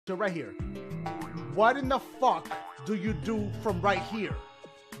So right here. What in the fuck do you do from right here?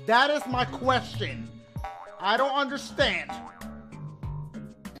 That is my question. I don't understand.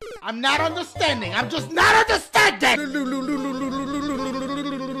 I'm not understanding. I'm just not understanding. You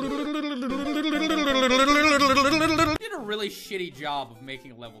did a really shitty job of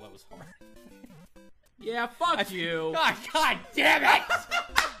making a level that was hard. Yeah, fuck you. God damn it!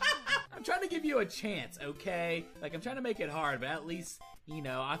 I'm trying to give you a chance, okay? Like, I'm trying to make it hard, but at least, you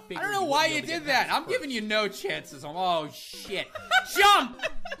know, I figured. I don't know why you did that. I'm giving you no chances. Oh, shit. Jump!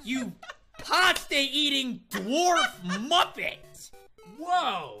 You pasta-eating dwarf muppet!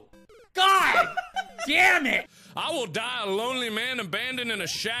 Whoa! God damn it! I will die a lonely man abandoned in a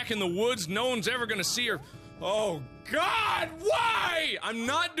shack in the woods. No one's ever gonna see her. Oh, God, why? I'm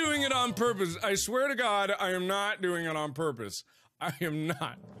not doing it on purpose. I swear to God, I am not doing it on purpose. I am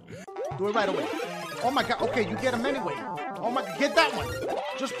not. Do it right away. Oh my God, okay, you get him anyway. Oh my God, get that one.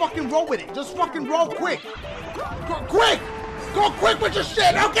 Just fucking roll with it. Just fucking roll quick. Go quick! Go quick with your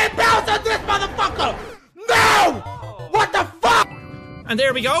shit! Okay, bounce on this motherfucker! No! What the fuck? And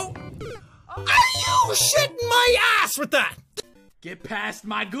there we go. Are you shitting my ass with that? Get past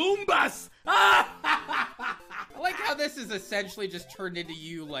my Goombas! I like how this is essentially just turned into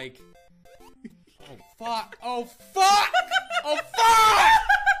you, like... Oh, fuck! Oh, fuck! Oh, fuck!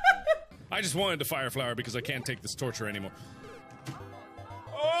 I just wanted to fire flower because I can't take this torture anymore.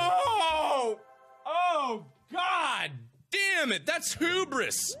 Oh! Oh, God! Damn it! That's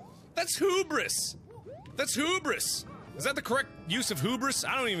hubris! That's hubris! That's hubris! Is that the correct use of hubris?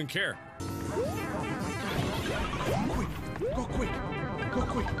 I don't even care. Go quick. Go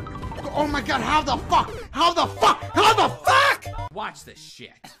quick. Go. Oh my God, how the fuck? How the fuck? How the fuck? Watch this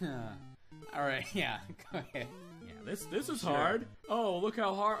shit. Alright, yeah, go ahead. Yeah, this is hard. Oh, look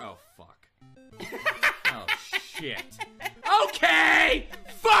how hard. Oh, fuck. Oh, shit. Okay!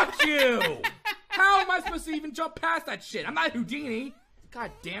 Fuck you! How am I supposed to even jump past that shit? I'm not Houdini. God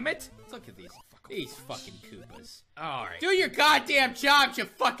damn it. Look at these fucking Koopas. Alright. Do your goddamn jobs, you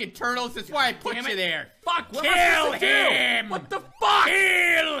fucking turtles. That's why I put you there. Fuck, what Kill am I supposed to do? him! What the fuck?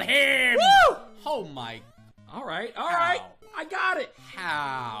 Kill him! Woo! Oh my... Alright. How? I got it.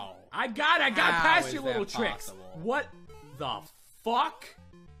 How? I got How past is your that little tricks. possible? What the fuck?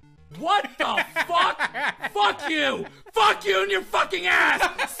 What the fuck? Fuck you! Fuck you and your fucking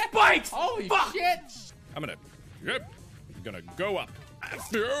ass! Spikes! Holy fuck. shit! I'm gonna go up.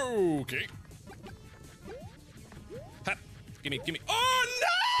 Okay. Ha. Gimme. Oh,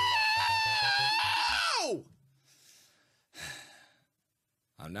 no!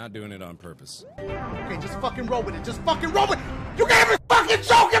 I'm not doing it on purpose. Okay, just fucking roll with it. Just fucking roll with it. You can't be fucking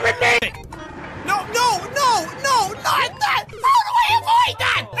joking with me! No, not that! How do I avoid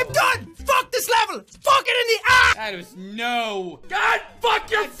that? I'm done! Fuck this level! Fuck it in the ass! That was no... God, fuck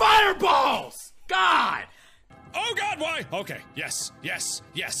your fireballs! God! Oh, God, why? Okay, yes.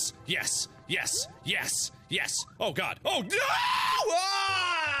 Oh, God. Oh, no!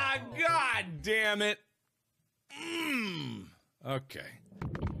 Ah, God damn it. Okay.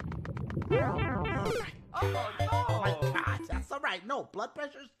 Oh my God, that's all right. No, blood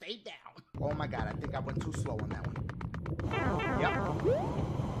pressure, stay down. Oh my God, I think I went too slow on that one. Yep.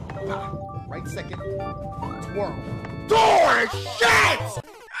 Ah, right second. Twirl. Door shit!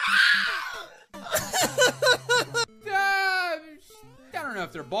 I don't know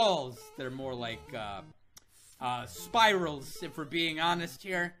if they're balls. They're more like, spirals, if we're being honest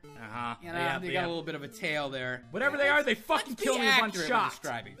here. Uh-huh. You know, they got a little bit of a tail there. Whatever they are, they fucking kill me with one shot.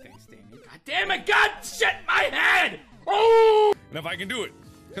 Describing things, Damien. God damn it, God, shit, my head! Oh! And if I can do it,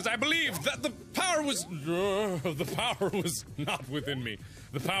 because I believe that the power was not within me.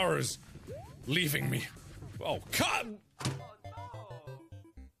 The power is leaving me. Oh, God!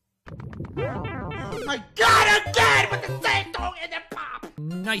 Oh my God, again with the same dog and the pop!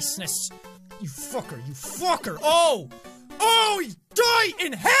 Niceness. You fucker. Oh, you die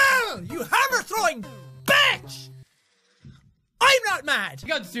in hell, you hammer-throwing bitch! I'm not mad! You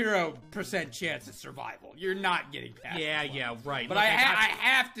got 0% chance of survival. You're not getting past it. Yeah, right. But I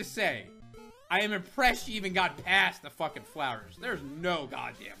have to say, I am impressed you even got past the fucking flowers. There's no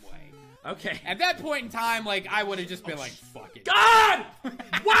goddamn way. Okay. At that point in time, like, I would have just been like, fuck it. God!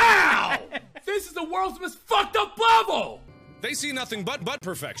 Wow! This is the world's most fucked up level! They see nothing but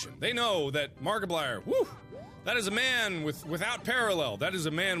perfection. They know that Markiplier, woo, that is a man without parallel. That is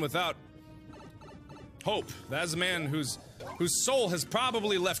a man without hope. That is a man whose soul has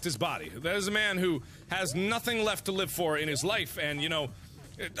probably left his body. That is a man who has nothing left to live for in his life, and, you know...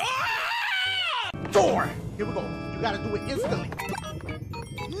 Door! Here we go. You gotta do it instantly.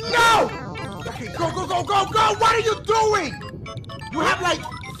 No! Okay, go! What are you doing? You have like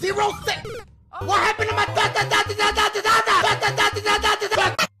 06. What happened to my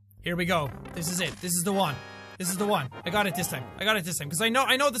Here we go. This is it. This is the one. This is the one. I got it this time. I got it this time because I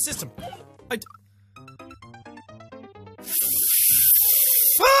know the system.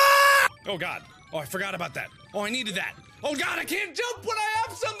 Oh god. Oh, I forgot about that. Oh, I needed that. Oh god, I can't jump when I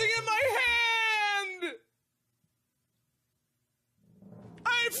have something in my hand!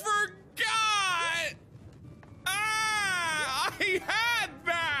 I forgot! Ah! I had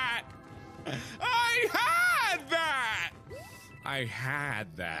that! I had that! I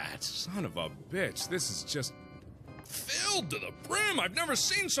had that. Son of a bitch. This is just filled to the brim. I've never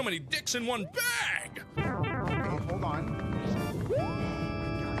seen so many dicks in one bag. Okay, hold on.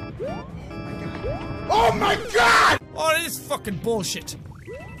 Oh my god! Oh, this is fucking bullshit.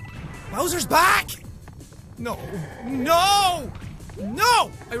 Bowser's back! No. No!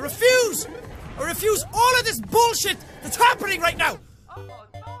 No! I refuse! I refuse all of this bullshit that's happening right now!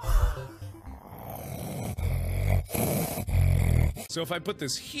 So if I put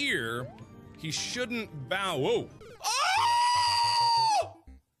this here, he shouldn't bow. Whoa. Oh!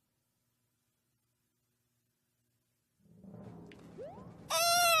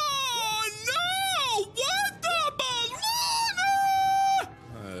 Oh no! What the balloon?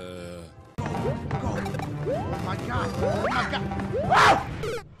 Go. Oh my god. Oh my god. Wow!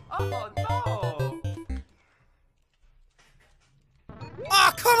 Oh no!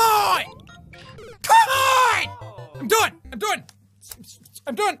 Oh, come on! Come on!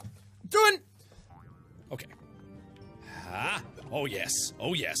 I'm doing! Okay. Ah. Oh yes.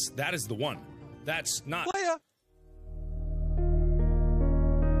 Oh yes. That is the one. That's not.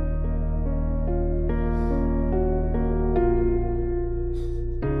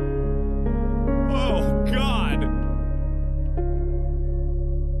 Oh God.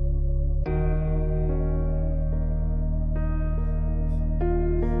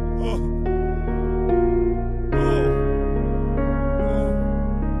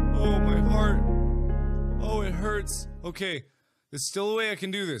 Oh, my heart. Oh, it hurts. Okay, there's still a way I can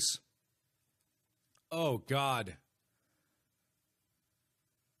do this. Oh, God.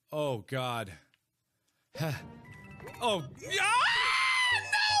 Oh, God. Oh, ah! No,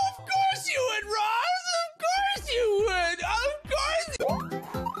 of course you would, Ross! Of course you would! Of course you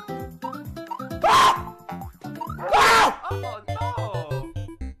Oh no!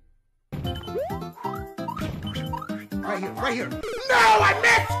 Right here. No, I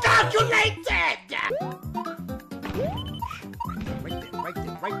miscalculated!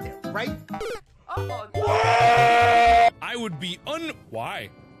 Right there. Oh no! I would be Why?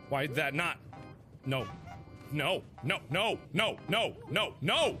 Why that not? No.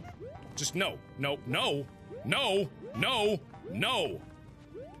 Just no.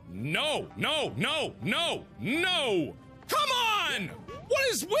 No. Come on! What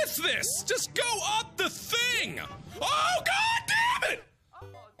is with this? Just go up the thing! Oh, god damn it!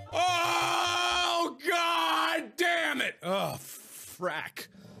 Oh, god damn it! Oh, frack.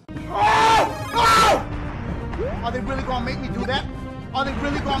 Oh! Are they really gonna make me do that? Are they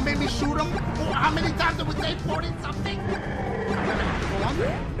really gonna make me shoot them? How many times did we say 40 something? Hold on.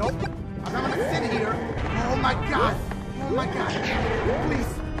 Nope. I'm not gonna sit here. Oh my god. Please,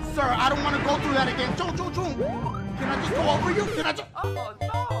 sir, I don't wanna go through that again. Joe. Can I just go over you? Can I just... Oh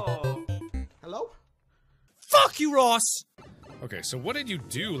no! Hello? Fuck you, Ross! Okay, so what did you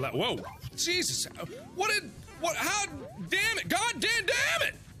do? Whoa. Jesus. How? Damn it. God damn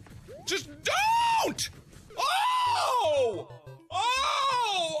it! Just don't! Oh!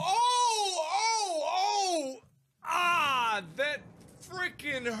 Ah, that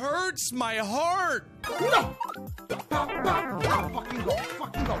freaking hurts my heart. No!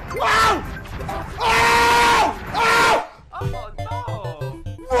 Fucking go. Wow! Oh! Oh no!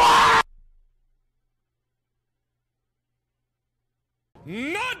 What?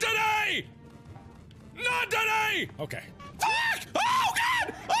 Not today! Okay. Fuck! Oh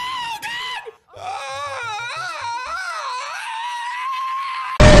god!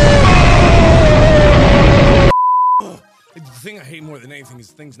 The thing I hate more than anything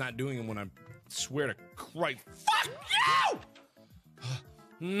is things not doing them when I swear to Christ. Fuck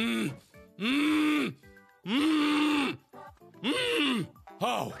you!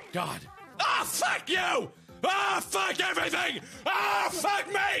 Oh, God. Ah, fuck you! Ah, fuck everything! Ah, fuck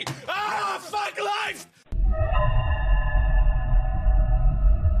me! Ah, fuck life!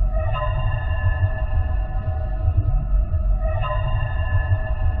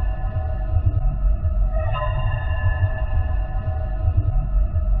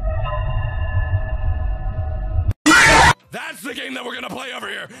 That's the game that we're gonna play over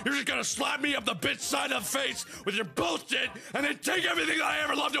here. You're just gonna to slap me up the bitch side of the face with your bullshit and then take everything that I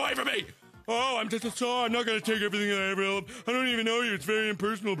ever loved away from me. Oh, I'm just a saw. I'm not gonna take everything that I ever loved. I don't even know you. It's very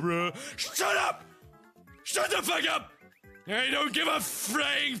impersonal, bruh. Shut up! Shut the fuck up! I don't give a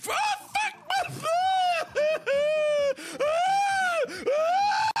fraying. Oh, fuck!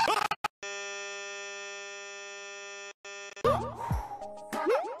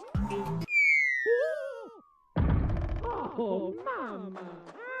 Oh, Mama!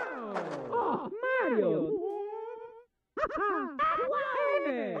 Oh, Mario!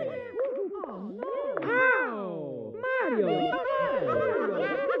 Mario!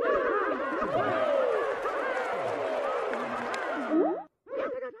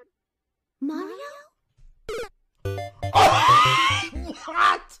 Mario?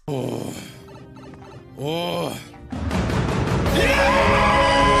 What? Oh. Oh.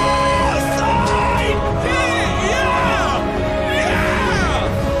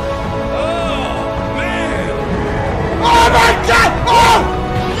 Oh my God! Oh!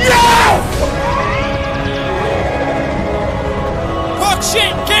 Yeah! Fuck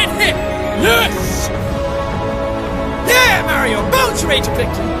shit! Get hit! Yes! Yeah, Mario! Bounce rage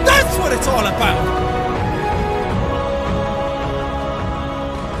victory! That's what it's all about!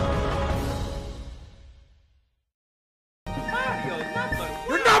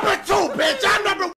 You're number 2, bitch!